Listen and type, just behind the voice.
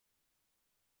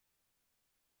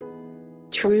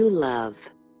true love.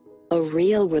 A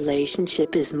real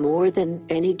relationship is more than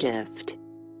any gift.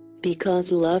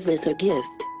 Because love is a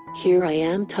gift, here I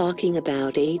am talking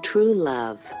about a true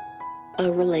love.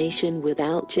 A relation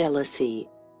without jealousy.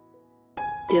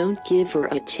 Don't give her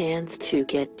a chance to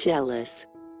get jealous.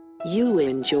 You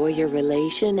enjoy your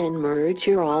relation and merge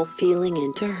your all feeling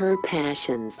into her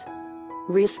passions.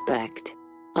 Respect.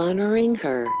 Honoring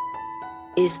her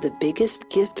is the biggest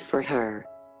gift for her.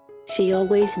 She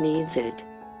always needs it.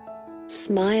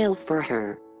 Smile for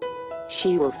her.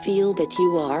 She will feel that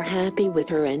you are happy with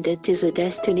her and it is a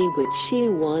destiny which she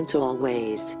wants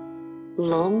always.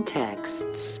 Long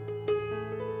texts.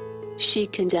 She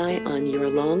can die on your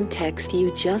long text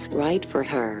you just write for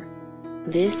her.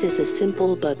 This is a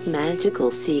simple but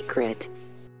magical secret.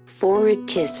 4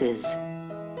 kisses.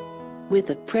 With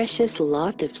a precious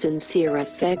lot of sincere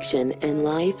affection and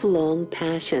lifelong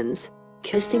passions,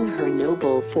 kissing her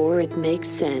noble for it makes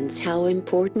sense how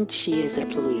important she is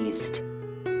at least.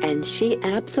 And she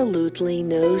absolutely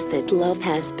knows that love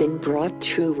has been brought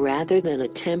true rather than a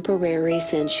temporary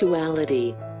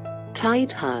sensuality.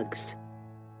 Tight hugs.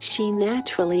 She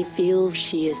naturally feels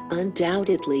she is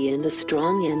undoubtedly in the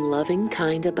strong and loving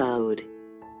kind of mode.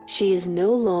 She is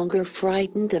no longer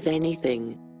frightened of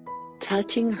anything.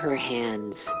 Touching her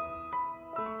hands.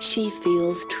 She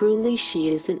feels truly she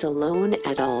isn't alone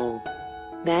at all.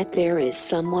 That there is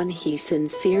someone he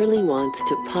sincerely wants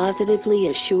to positively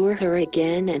assure her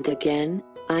again and again,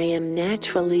 I am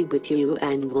naturally with you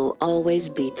and will always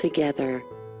be together.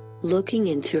 Looking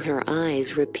into her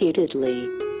eyes repeatedly.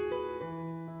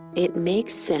 It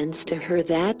makes sense to her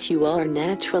that you are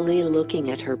naturally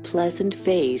looking at her pleasant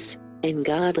face, and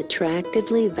God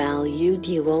attractively valued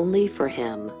you only for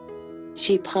him.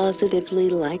 She positively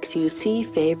likes you see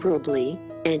favorably,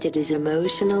 and it is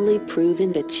emotionally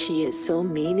proven that she is so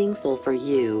meaningful for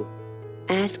you.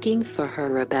 Asking for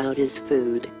her about his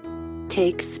food.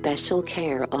 Take special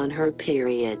care on her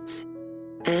periods.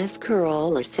 Ask her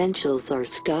all essentials are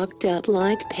stocked up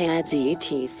like pads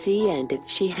etc. and if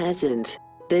she hasn't,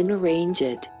 then arrange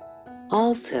it.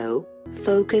 Also,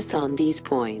 focus on these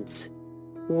points.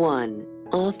 1.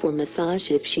 Offer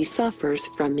massage if she suffers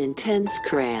from intense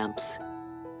cramps.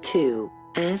 2.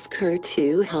 Ask her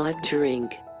to hot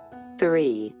drink.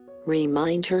 3.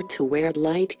 Remind her to wear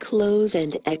light clothes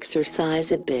and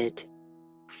exercise a bit.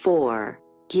 4.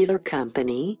 Give her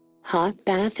company, hot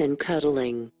bath and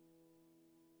cuddling.